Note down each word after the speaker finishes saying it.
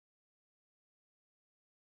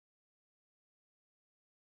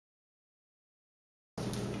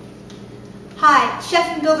Hi, Chef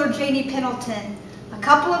and Builder Janie Pendleton. A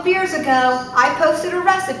couple of years ago, I posted a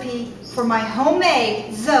recipe for my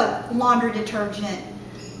homemade Zote laundry detergent.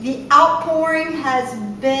 The outpouring has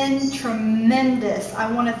been tremendous.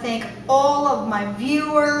 I want to thank all of my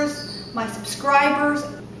viewers, my subscribers.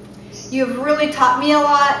 You have really taught me a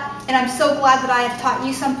lot, and I'm so glad that I have taught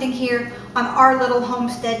you something here on our little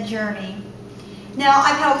homestead journey. Now,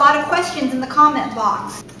 I've had a lot of questions in the comment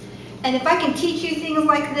box. And if I can teach you things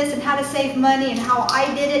like this and how to save money and how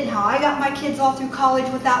I did it and how I got my kids all through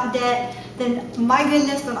college without debt, then my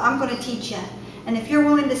goodness, then I'm going to teach you. And if you're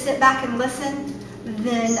willing to sit back and listen,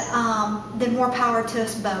 then more power to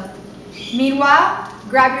us both. Meanwhile,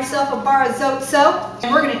 grab yourself a bar of Zote Soap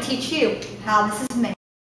and we're going to teach you how this is made.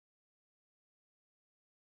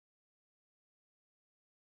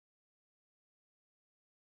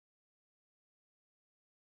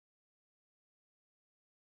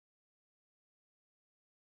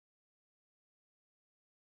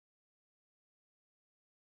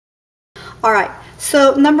 Alright,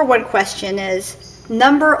 so number one question is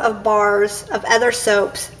number of bars of other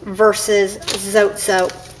soaps versus Zote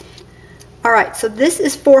Soap. Alright, so this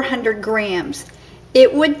is 400 grams.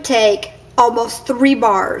 It would take almost 3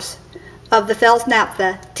 bars of the Fels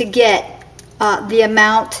naphtha to get the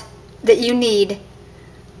amount that you need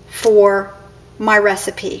for my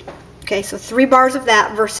recipe. Okay, so 3 bars of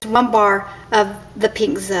that versus 1 bar of the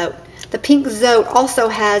pink Zote. The pink Zote also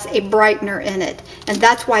has a brightener in it, and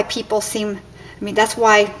that's why people that's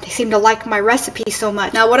why they seem to like my recipe so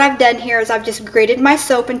much. Now what I've done here is I've just grated my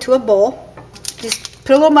soap into a bowl, just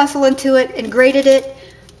put a little muscle into it and grated it,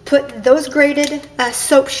 put those grated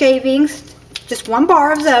soap shavings, just 1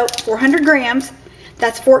 bar of Zote, 400 grams,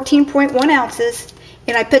 that's 14.1 ounces,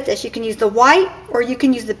 and I put this, you can use the white or you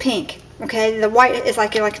can use the pink, okay? The white is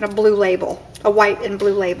like in a blue label, a white and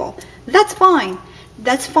blue label. That's fine.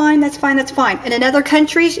 That's fine, that's fine, that's fine. And in other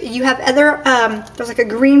countries, you have other, there's like a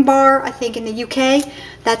green bar, I think in the UK.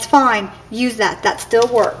 That's fine. Use that. That still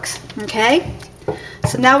works. Okay?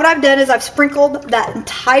 So now what I've done is I've sprinkled that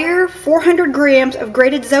entire 400 grams of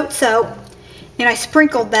grated Zote soap, and I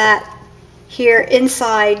sprinkled that here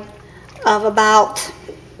inside of about,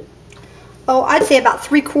 I'd say about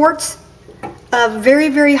 3 quarts of very,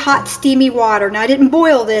 very hot, steamy water. Now I didn't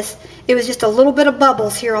boil this. It was just a little bit of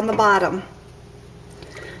bubbles here on the bottom.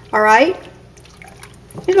 Alright,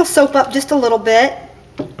 it'll soap up just a little bit,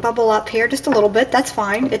 bubble up here just a little bit, that's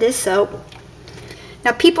fine, it is soap.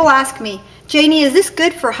 Now people ask me, Janie, is this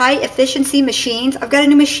good for high efficiency machines? I've got a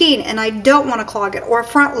new machine and I don't want to clog it, or a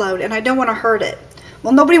front load, and I don't want to hurt it.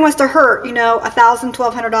 Well, nobody wants to hurt, you know, $1,000,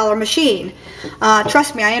 $1,200 machine.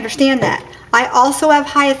 Trust me, I understand that. I also have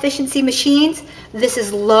high efficiency machines. This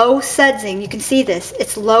is low sudsing, you can see this,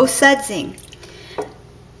 it's low sudsing.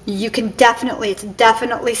 You can it's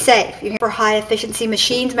definitely safe for high efficiency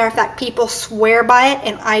machines. Matter of fact, people swear by it,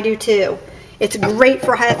 and I do too. It's great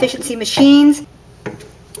for high efficiency machines.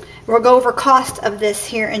 We'll go over cost of this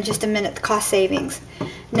here in just a minute, the cost savings.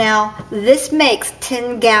 Now, this makes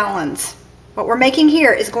 10 gallons. What we're making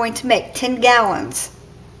here is going to make 10 gallons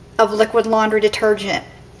of liquid laundry detergent.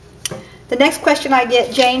 The next question I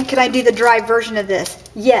get, Jane, can I do the dry version of this?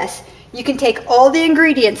 Yes. You can take all the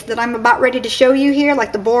ingredients that I'm about ready to show you here,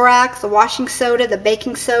 like the borax, the washing soda, the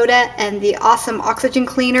baking soda, and the awesome oxygen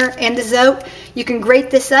cleaner, and the Zote. You can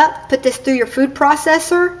grate this up, put this through your food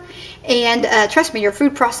processor, and trust me, your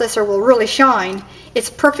food processor will really shine. It's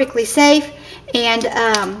perfectly safe, and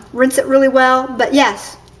rinse it really well. But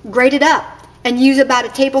yes, grate it up, and use about a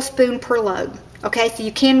tablespoon per load. Okay, so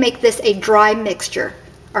you can make this a dry mixture.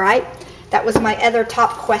 All right, that was my other top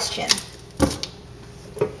question.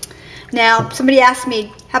 Now, somebody asked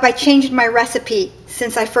me, have I changed my recipe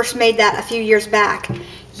since I first made that a few years back?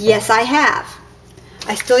 Yes, I have.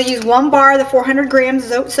 I still use 1 bar of the 400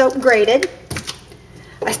 grams Zote soap grated.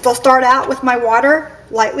 I still start out with my water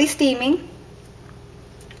lightly steaming.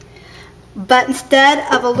 But instead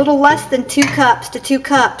of a little less than 2 cups to 2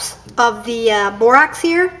 cups of the borax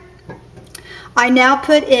here, I now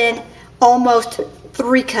put in almost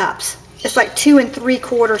 3 cups. It's like 2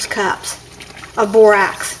 3/4 cups of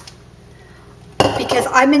borax. Because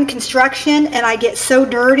I'm in construction and I get so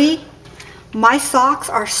dirty, my socks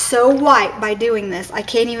are so white by doing this. I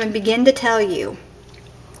can't even begin to tell you.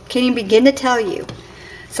 Can't even begin to tell you.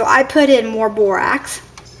 So I put in more borax.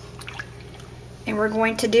 And we're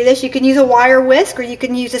going to do this. You can use a wire whisk or you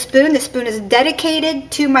can use a spoon. The spoon is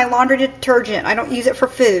dedicated to my laundry detergent. I don't use it for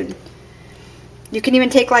food. You can even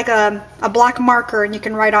take like a black marker and you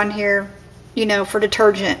can write on here, you know, for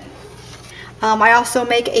detergent. I also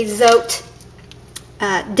make a Zote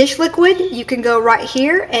dish liquid, you can go right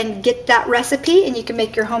here and get that recipe and you can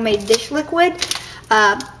make your homemade dish liquid.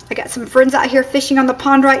 I got some friends out here fishing on the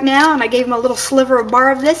pond right now, and I gave them a little sliver of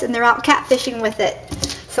bar of this, and they're out catfishing with it.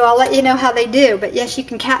 So I'll let you know how they do. But yes, you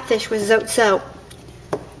can catfish with Zote Soap.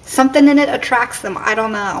 Something in it attracts them. I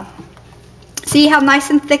don't know. See how nice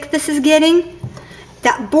and thick this is getting?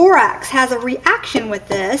 That borax has a reaction with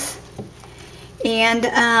this. And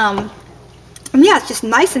yeah, it's just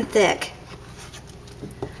nice and thick.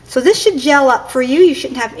 So this should gel up for you. You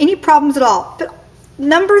shouldn't have any problems at all. But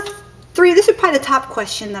number 3, this is probably the top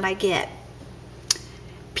question that I get.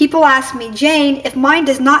 People ask me, Jane, if mine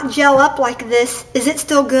does not gel up like this, is it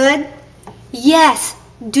still good? Yes.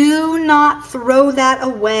 Do not throw that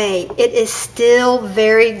away. It is still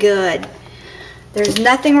very good. There's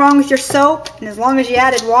nothing wrong with your soap, and as long as you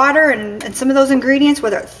added water and some of those ingredients,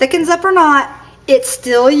 whether it thickens up or not, it's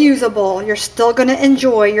still usable. You're still going to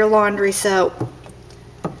enjoy your laundry soap.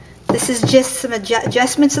 This is just some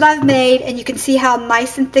adjustments that I've made, and you can see how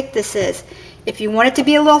nice and thick this is. If you want it to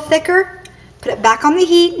be a little thicker, put it back on the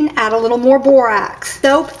heat and add a little more borax.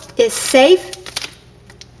 Soap is safe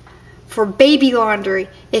for baby laundry.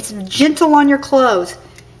 It's gentle on your clothes.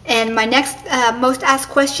 And my next most asked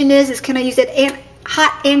question is can I use it in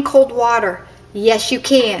hot and cold water? Yes, you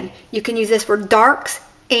can. You can use this for darks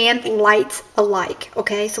and lights alike.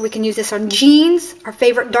 Okay, so we can use this on jeans, our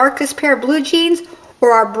favorite darkest pair of blue jeans,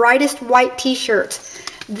 or our brightest white t-shirts.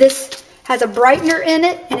 This has a brightener in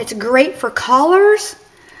it, and it's great for colors.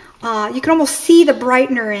 You can almost see the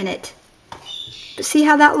brightener in it. But see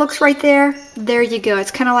how that looks right there? There you go. It's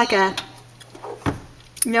kind of like a,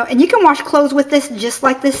 you know, and you can wash clothes with this just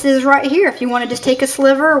like this is right here. If you want to just take a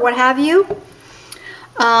sliver or what have you.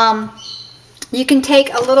 You can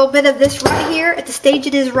take a little bit of this right here at the stage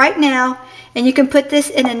it is right now, and you can put this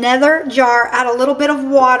in another jar, add a little bit of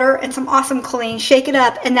water and some Awesome Clean, shake it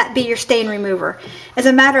up, and that be your stain remover. As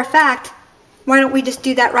a matter of fact, why don't we just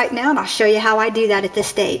do that right now, and I'll show you how I do that at this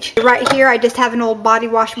stage. Right here, I just have an old body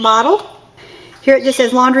wash bottle. Here it just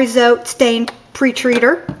says Laundry Zote Stain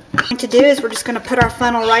Pre-Treater. What to do is we're just going to put our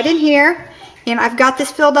funnel right in here, and I've got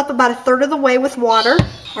this filled up about 1/3 of the way with water.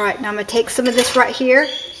 All right, now I'm going to take some of this right here,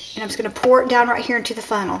 and I'm just going to pour it down right here into the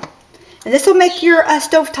funnel. And this will make your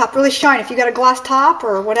stovetop really shine. If you got a glass top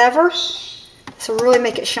or whatever, this will really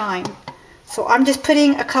make it shine. So I'm just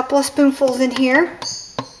putting a couple of spoonfuls in here.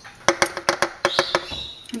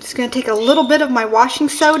 I'm just going to take a little bit of my washing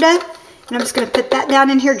soda, and I'm just going to put that down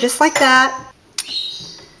in here just like that.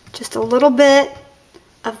 Just a little bit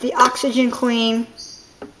of the Oxygen Clean.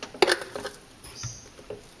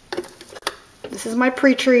 This is my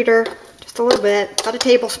pre-treater. Just a little bit, about a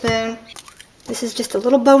tablespoon. This is just a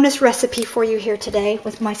little bonus recipe for you here today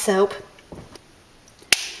with my soap.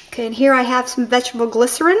 Okay, and here I have some vegetable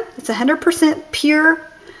glycerin. It's 100% pure,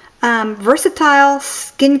 versatile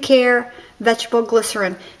skincare vegetable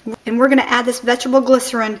glycerin. And we're going to add this vegetable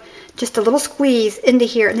glycerin, just a little squeeze into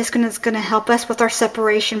here, and this is going to help us with our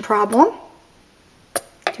separation problem.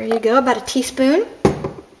 There you go, about a teaspoon.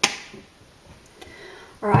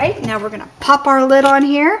 All right, now we're going to pop our lid on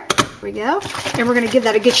here. There we go. And we're going to give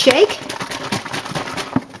that a good shake.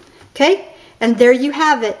 Okay, and there you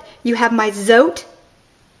have it. You have my Zote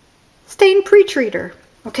Stain Pre-Treater.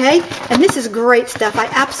 Okay, and this is great stuff. I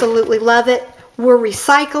absolutely love it. We're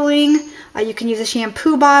recycling. You can use a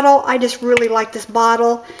shampoo bottle. I just really like this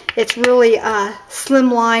bottle. It's really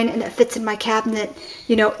slimline, and it fits in my cabinet,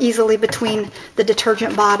 you know, easily between the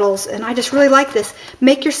detergent bottles. And I just really like this.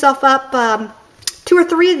 Make yourself up 2 or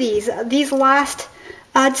 3 of these. These last,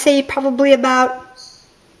 I'd say, probably about,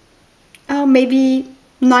 maybe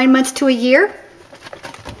 9 months to a year.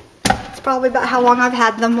 It's probably about how long I've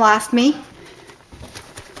had them last me.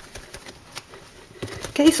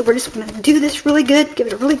 Okay, so we're just going to do this really good, give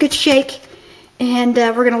it a really good shake, and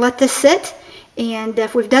we're going to let this sit. And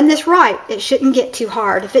if we've done this right, it shouldn't get too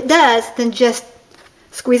hard. If it does, then just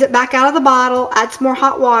squeeze it back out of the bottle, add some more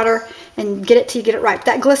hot water, and get it till you get it right.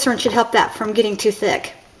 That glycerin should help that from getting too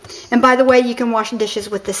thick. And by the way, you can wash dishes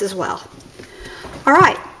with this as well. All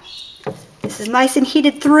right, this is nice and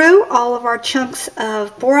heated through. All of our chunks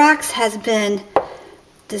of borax has been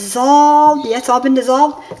dissolved. Yeah, it's all been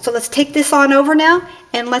dissolved. So let's take this on over now,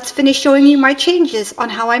 and let's finish showing you my changes on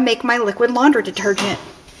how I make my liquid laundry detergent.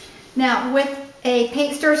 Now, with a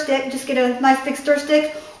paint stir stick, just get a nice big stir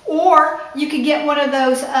stick, or you could get one of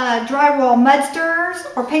those drywall mud stirrers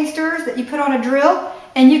or paint stirrers that you put on a drill,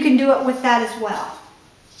 and you can do it with that as well.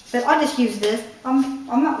 But I'll just use this. I'm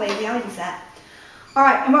not lazy, I'll use that. All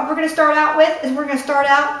right, and what we're going to start out with is we're going to start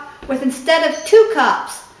out with, instead of 2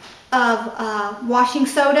 cups of washing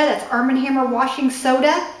soda, that's Arm & Hammer washing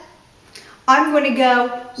soda, I'm going to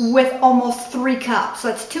go with almost 3 cups. So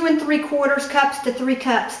that's 2 3/4 cups to 3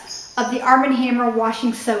 cups of the Arm & Hammer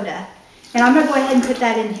washing soda. And I'm going to go ahead and put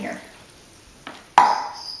that in here.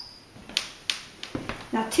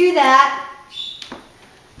 Now to that,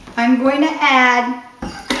 I'm going to add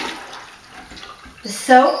the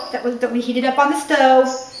soap that we heated up on the stove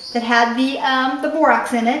that had the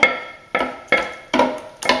borax in it.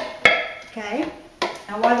 Okay.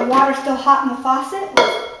 Now while the water's still hot in the faucet,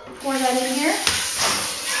 pour that in here.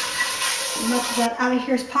 As much of that out of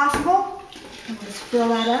here as possible. And we'll just fill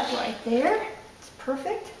that up right there. It's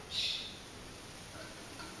perfect.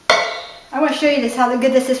 I want to show you this, how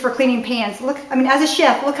good this is for cleaning pans. Look, I mean, as a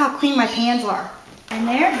chef, look how clean my pans are. In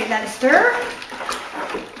there, give that a stir.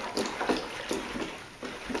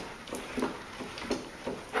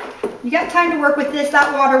 You got time to work with this.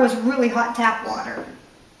 That water was really hot tap water.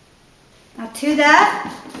 Now to that,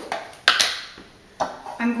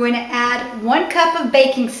 I'm going to add 1 cup of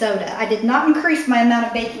baking soda. I did not increase my amount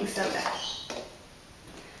of baking soda.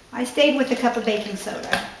 I stayed with a cup of baking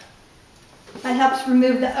soda. That helps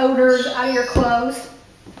remove the odors out of your clothes.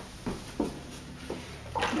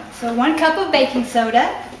 So 1 cup of baking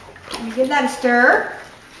soda. Let me give that a stir.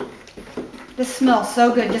 This smells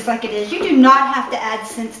so good, just like it is. You do not have to add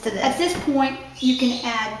scents to this. At this point, you can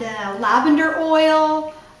add lavender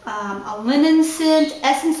oil, a linen scent,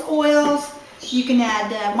 essence oils. You can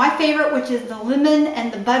add my favorite, which is the lemon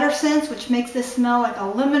and the butter scents, which makes this smell like a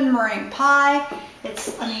lemon meringue pie.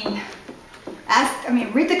 It's,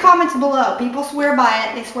 read the comments below. People swear by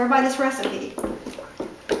it. They swear by this recipe.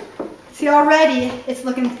 See, already it's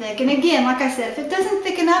looking thick. And again, like I said, if it doesn't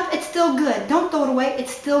thicken up, it's still good. Don't throw it away.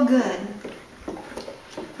 It's still good.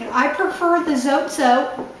 And I prefer the Zote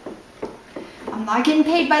Soap. I'm not getting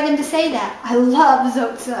paid by them to say that. I love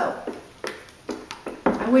Zote Soap.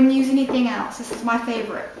 I wouldn't use anything else. This is my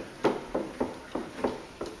favorite.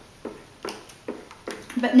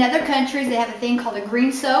 But in other countries, they have a thing called a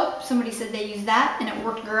green soap. Somebody said they used that and it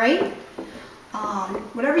worked great.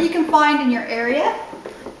 Whatever you can find in your area.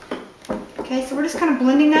 Okay, so we're just kind of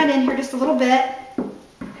blending that in here just a little bit.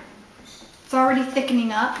 It's already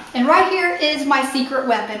thickening up. And right here is my secret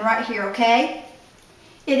weapon right here, okay?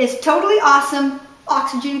 It is Totally Awesome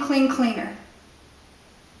Oxygen Clean Cleaner.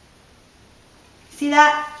 See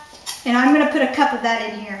that? And I'm going to put a cup of that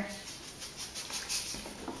in here.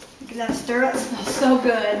 Give that a stir. That smells so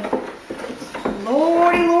good.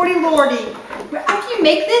 Lordy, lordy, lordy. After you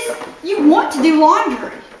make this, you want to do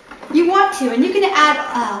laundry. You want to. And you can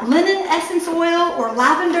add linen essence oil or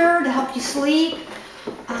lavender to help you sleep.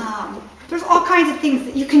 There's all kinds of things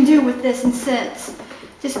that you can do with this and scents.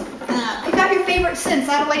 Just pick out your favorite scents.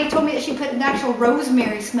 That lady told me that she put an actual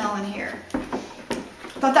rosemary smell in here.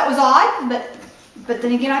 Thought that was odd, but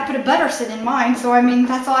then again, I put a butter scent in mine, so I mean,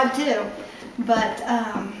 that's odd too. But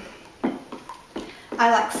I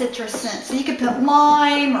like citrus scents. So you could put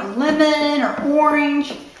lime or lemon or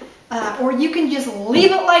orange, or you can just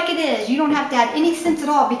leave it like it is. You don't have to add any scents at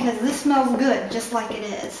all because this smells good just like it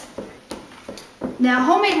is. Now,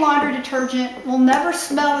 homemade laundry detergent will never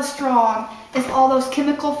smell as strong as all those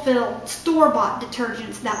chemical-filled store-bought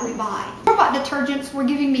detergents that we buy. Store-bought detergents were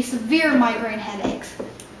giving me severe migraine headaches.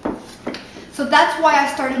 So that's why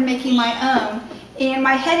I started making my own, and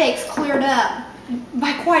my headaches cleared up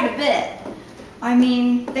by quite a bit. I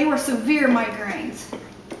mean, they were severe migraines.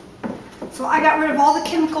 So I got rid of all the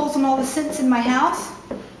chemicals and all the scents in my house,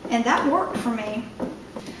 and that worked for me.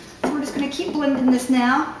 So we're just going to keep blending this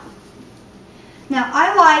now. Now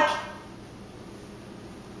I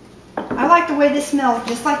like the way this smells,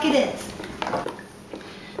 just like it is.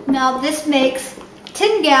 Now this makes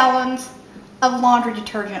 10 gallons of laundry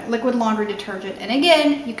detergent, liquid laundry detergent. And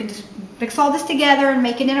again, you can just mix all this together and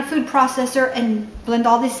make it in a food processor and blend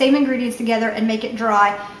all these same ingredients together and make it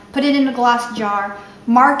dry. Put it in a glass jar.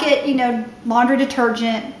 Mark it, laundry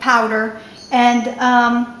detergent powder, and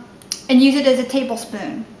use it as a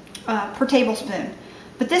tablespoon, per tablespoon.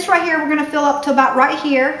 But this right here, we're going to fill up to about right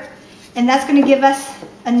here, and that's going to give us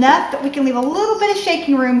enough that we can leave a little bit of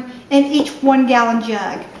shaking room in each 1 gallon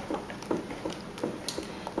jug.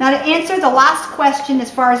 Now to answer the last question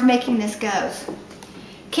as far as making this goes,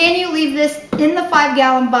 can you leave this in the 5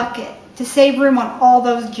 gallon bucket to save room on all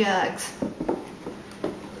those jugs?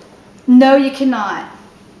 No, you cannot.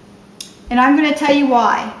 And I'm going to tell you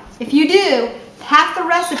why. If you do, half the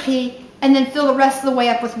recipe and then fill the rest of the way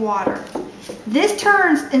up with water. This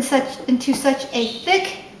turns into such a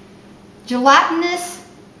thick, gelatinous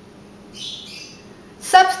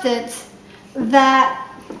substance that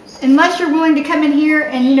unless you're willing to come in here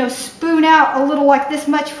and spoon out a little like this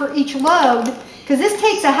much for each load, because this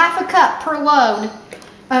takes a half a cup per load,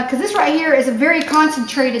 because this right here is a very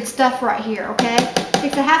concentrated stuff right here, okay?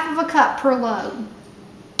 Takes a half of a cup per load.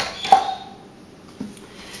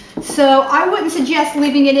 So I wouldn't suggest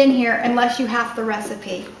leaving it in here unless you have the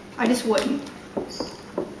recipe. I just wouldn't.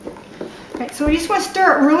 Okay, so we just want to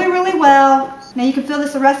stir it really, really well. Now you can fill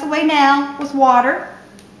this the rest of the way now with water.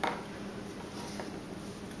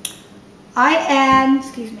 I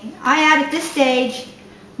add at this stage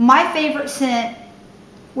my favorite scent,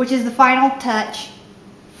 which is the final touch,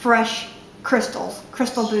 fresh crystals,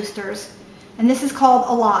 crystal boosters. And this is called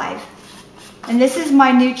Alive. And this is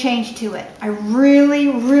my new change to it. I really,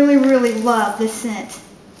 really, really love this scent.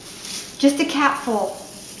 Just a capful.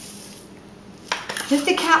 Just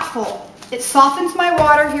a capful. It softens my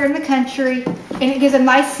water here in the country, and it gives a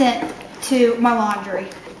nice scent to my laundry.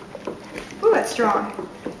 Ooh, that's strong.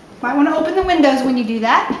 Might want to open the windows when you do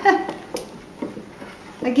that.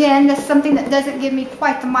 Again, that's something that doesn't give me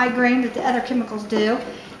quite the migraine that the other chemicals do.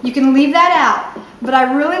 You can leave that out, but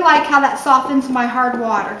I really like how that softens my hard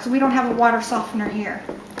water, because we don't have a water softener here.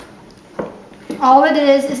 All it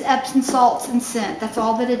is Epsom salts and scent. That's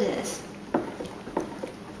all that it is.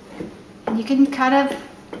 And you can kind of,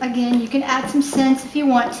 again, you can add some scents if you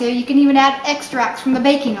want to. You can even add extracts from the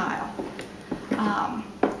baking aisle.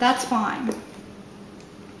 That's fine.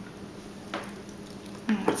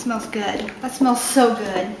 That smells good. That smells so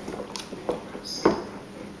good.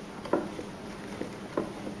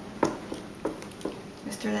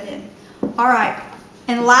 Stir that in. All right,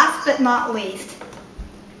 and last but not least,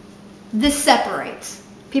 this separates.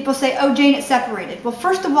 People say, oh Jane, it separated. Well,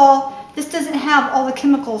 first of all, this doesn't have all the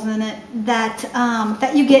chemicals in it that,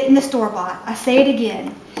 that you get in the store-bought. I say it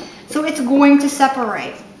again. So it's going to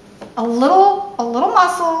separate. A little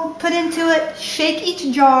muscle put into it, shake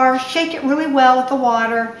each jar, shake it really well with the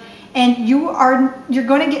water, and you're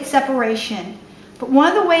going to get separation. But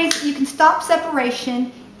one of the ways you can stop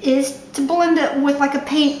separation is to blend it with like the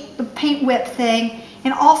paint whip thing,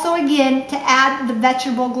 and also again to add the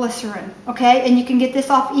vegetable glycerin, okay? And you can get this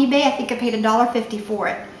off eBay. I think I paid $1.50 for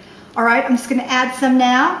it. All right, I'm just going to add some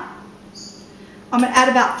now. I'm going to add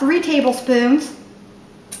about 3 tablespoons.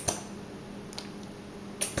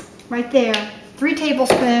 Right there, 3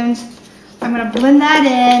 tablespoons. I'm going to blend that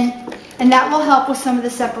in, and that will help with some of the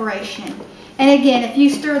separation. And again, if you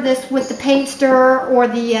stir this with the paint stirrer or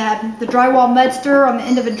the drywall mud stirrer on the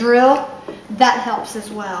end of a drill, that helps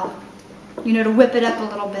as well. You know, to whip it up a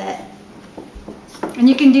little bit. And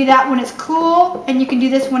you can do that when it's cool, and you can do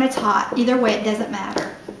this when it's hot. Either way, it doesn't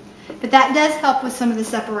matter. But that does help with some of the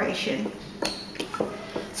separation.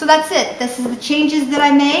 So that's it. This is the changes that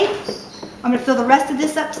I made. I'm going to fill the rest of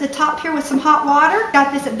this up to the top here with some hot water.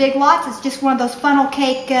 Got this at Big Lots. It's just one of those funnel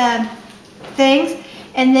cake things.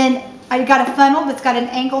 And then I got a funnel that's got an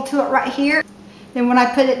angle to it right here. Then when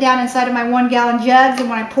I put it down inside of my 1-gallon jugs and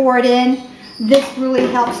when I pour it in, this really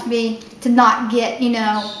helps me to not get, you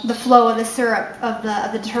know, the flow of the syrup of the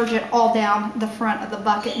detergent all down the front of the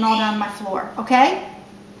bucket and all down my floor, okay?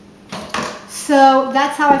 So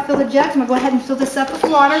that's how I fill the jugs. I'm going to go ahead and fill this up with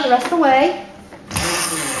water the rest of the way.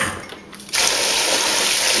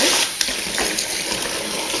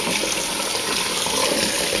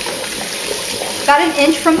 About an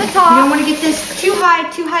inch from the top. You don't want to get this too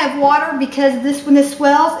high of water, because when this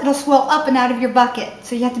swells, it'll swell up and out of your bucket.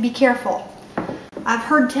 So you have to be careful. I've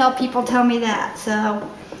heard people tell me that. So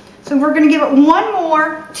we're going to give it one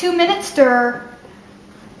more 2-minute stir.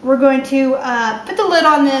 We're going to put the lid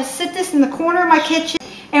on this, sit this in the corner of my kitchen,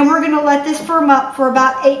 and we're going to let this firm up for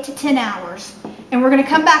about 8 to 10 hours. And we're going to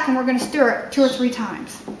come back and we're going to stir it 2 or 3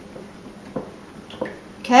 times.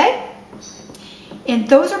 Okay? And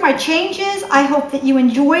those are my changes. I hope that you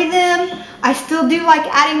enjoy them. I still do like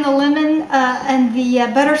adding the lemon and the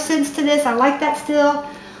butter scents to this. I like that still.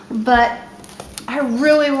 But I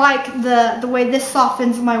really like the way this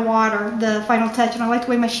softens my water, the final touch. And I like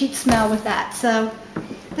the way my sheets smell with that. So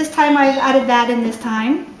this time I've added that in this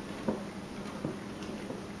time.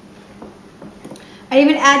 I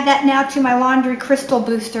even add that now to my laundry crystal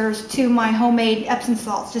boosters, to my homemade Epsom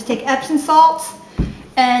salts. Just take Epsom salts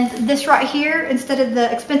and this right here instead of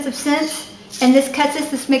the expensive scents, and this cuts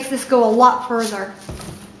this makes this go a lot further.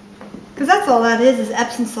 Because that's all that is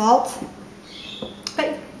Epsom salts.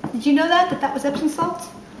 But did you know that was Epsom salts?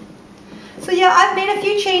 So yeah, I've made a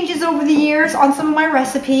few changes over the years on some of my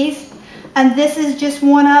recipes, and this is just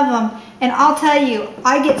one of them. And I'll tell you,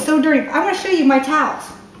 I get so dirty. I want to show you my towels.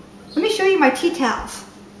 Let me show you my tea towels.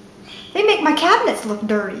 They make my cabinets look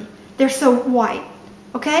dirty. They're so white.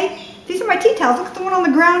 Okay? These are my tea towels. Look at the one on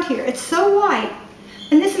the ground here. It's so white.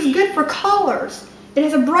 And this is good for collars. It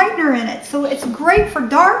has a brightener in it. So it's great for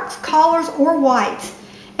darks, collars, or whites.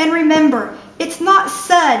 And remember, It's not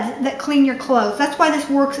suds that clean your clothes. That's why this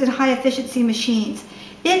works in high efficiency machines.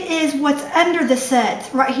 It is what's under the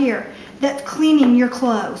suds right here that's cleaning your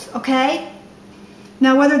clothes, okay?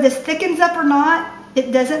 Now whether this thickens up or not,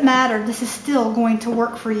 it doesn't matter. This is still going to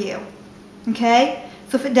work for you, okay?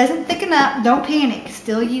 So if it doesn't thicken up, don't panic.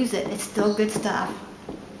 Still use it. It's still good stuff.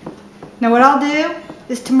 Now what I'll do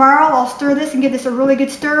is tomorrow I'll stir this and give this a really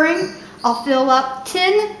good stirring. I'll fill up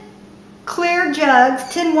 10 clear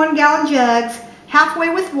jugs, 10 1-gallon jugs, halfway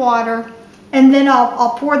with water, and then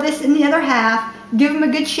I'll pour this in the other half, give them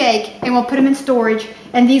a good shake, and we'll put them in storage,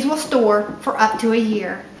 and these will store for up to a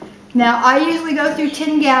year. Now I usually go through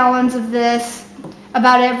 10 gallons of this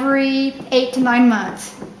about every 8 to 9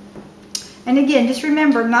 months. And again, just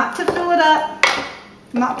remember not to fill it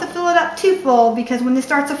up too full, because when this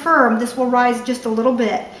starts to firm, this will rise just a little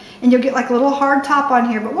bit. And you'll get like a little hard top on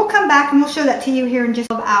here, but we'll come back and we'll show that to you here in just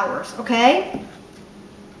 12 hours, okay?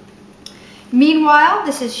 Meanwhile,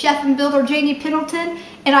 this is Chef and Builder Janie Pendleton,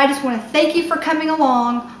 and I just want to thank you for coming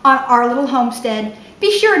along on our little homestead.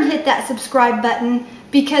 Be sure and hit that subscribe button,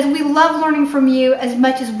 because we love learning from you as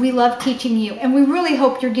much as we love teaching you, and we really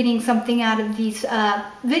hope you're getting something out of these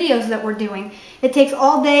videos that we're doing. It takes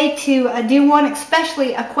all day to do one,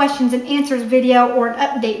 especially a questions and answers video or an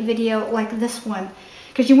update video like this one,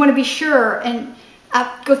 because you want to be sure and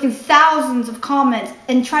go through thousands of comments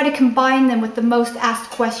and try to combine them with the most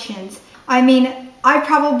asked questions. I mean, I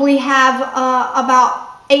probably have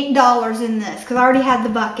about $8 in this, because I already had the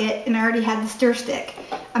bucket and I already had the stir stick.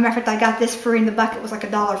 As a matter of fact, I got this free, and the bucket was like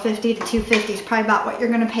 $1.50 to $2.50. It's probably about what you're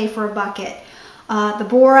going to pay for a bucket. The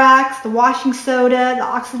borax, the washing soda, the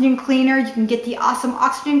oxygen cleaner. You can get the awesome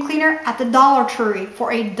oxygen cleaner at the Dollar Tree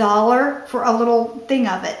for $1 for a little thing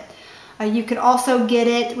of it. You can also get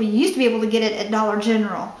it, we used to be able to get it at Dollar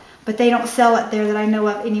General, but they don't sell it there that I know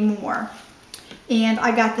of anymore. And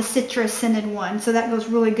I got the citrus scented one, so that goes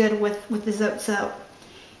really good with the Zote Soap.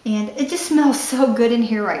 And it just smells so good in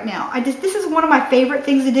here right now. This is one of my favorite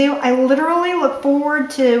things to do. I literally look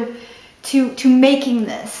forward to making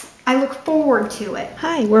this. I look forward to it.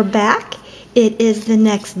 Hi, we're back. It is the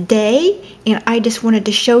next day, and I just wanted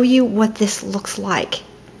to show you what this looks like.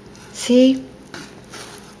 See?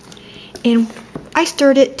 And I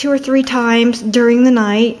stirred it 2 or 3 times during the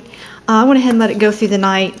night. I went ahead and let it go through the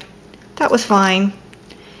night. That was fine.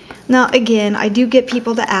 Now again, I do get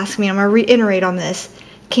people to ask me, I'm going to reiterate on this,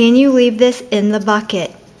 can you leave this in the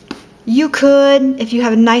bucket? You could if you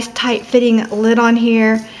have a nice tight fitting lid on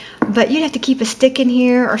here, but you'd have to keep a stick in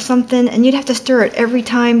here or something, and you'd have to stir it every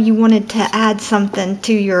time you wanted to add something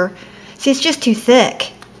to your, see, it's just too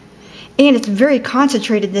thick. And it's very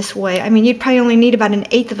concentrated this way. I mean, you'd probably only need about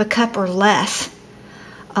 1/8 of a cup or less.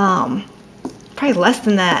 Probably less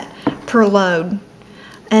than that per load.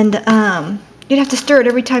 And you'd have to stir it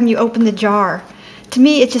every time you open the jar. To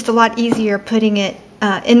me, it's just a lot easier putting it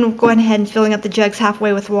in, going ahead and filling up the jugs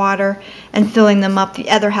halfway with water and filling them up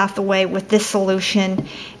the other half the way with this solution.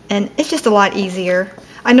 And it's just a lot easier.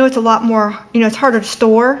 I know it's a lot more, it's harder to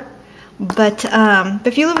store. But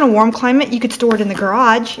if you live in a warm climate, you could store it in the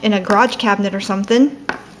garage, in a garage cabinet or something.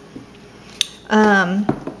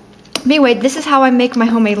 Anyway, this is how I make my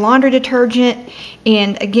homemade laundry detergent.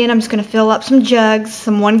 And again, I'm just going to fill up some jugs,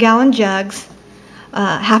 some 1-gallon jugs,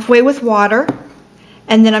 halfway with water.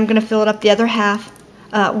 And then I'm going to fill it up the other half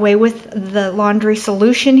way with the laundry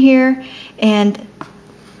solution here. And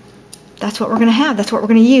that's what we're going to have. That's what we're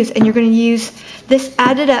going to use. And you're going to use this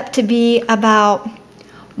added up to be about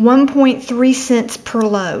 1.3 cents per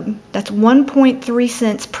load. That's 1.3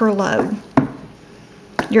 cents per load.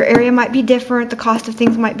 Your area might be different. The cost of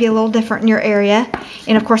things might be a little different in your area.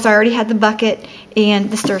 And of course, I already had the bucket and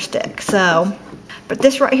the stir stick. So, but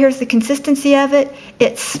this right here is the consistency of it.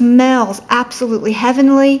 It smells absolutely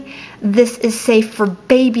heavenly. This is safe for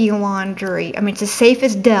baby laundry. I mean, it's as safe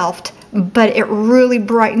as Delft, but it really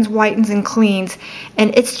brightens, whitens, and cleans.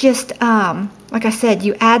 And it's just, like I said,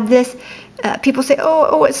 you add this. People say,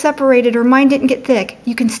 oh, it's separated, or mine didn't get thick.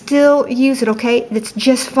 You can still use it, okay? It's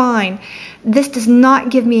just fine. This does not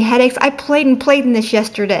give me headaches. I played in this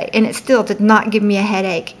yesterday, and it still did not give me a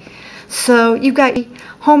headache. So you've got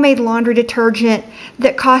homemade laundry detergent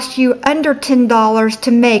that costs you under $10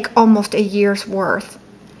 to make almost a year's worth.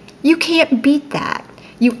 You can't beat that.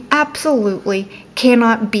 You absolutely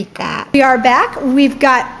cannot beat that. We are back. We've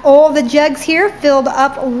got all the jugs here filled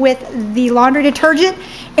up with the laundry detergent.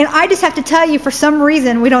 And I just have to tell you, for some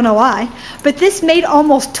reason, we don't know why, but this made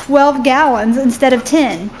almost 12 gallons instead of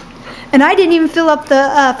 10. And I didn't even fill up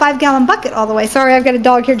the 5-gallon bucket all the way. Sorry, I've got a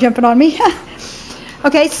dog here jumping on me.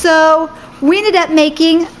 Okay, so we ended up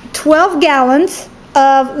making 12 gallons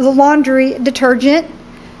of the laundry detergent.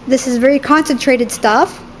 This is very concentrated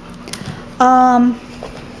stuff. I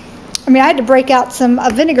mean, I had to break out some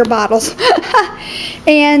vinegar bottles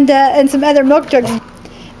and some other milk jugs.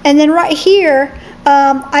 And then right here,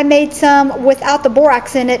 I made some without the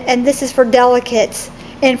borax in it, and this is for delicates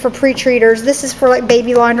and for pre-treaters. This is for like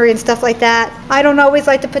baby laundry and stuff like that. I don't always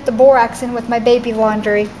like to put the borax in with my baby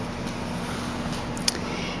laundry.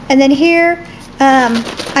 And then here,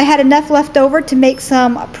 I had enough left over to make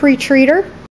some pre-treater.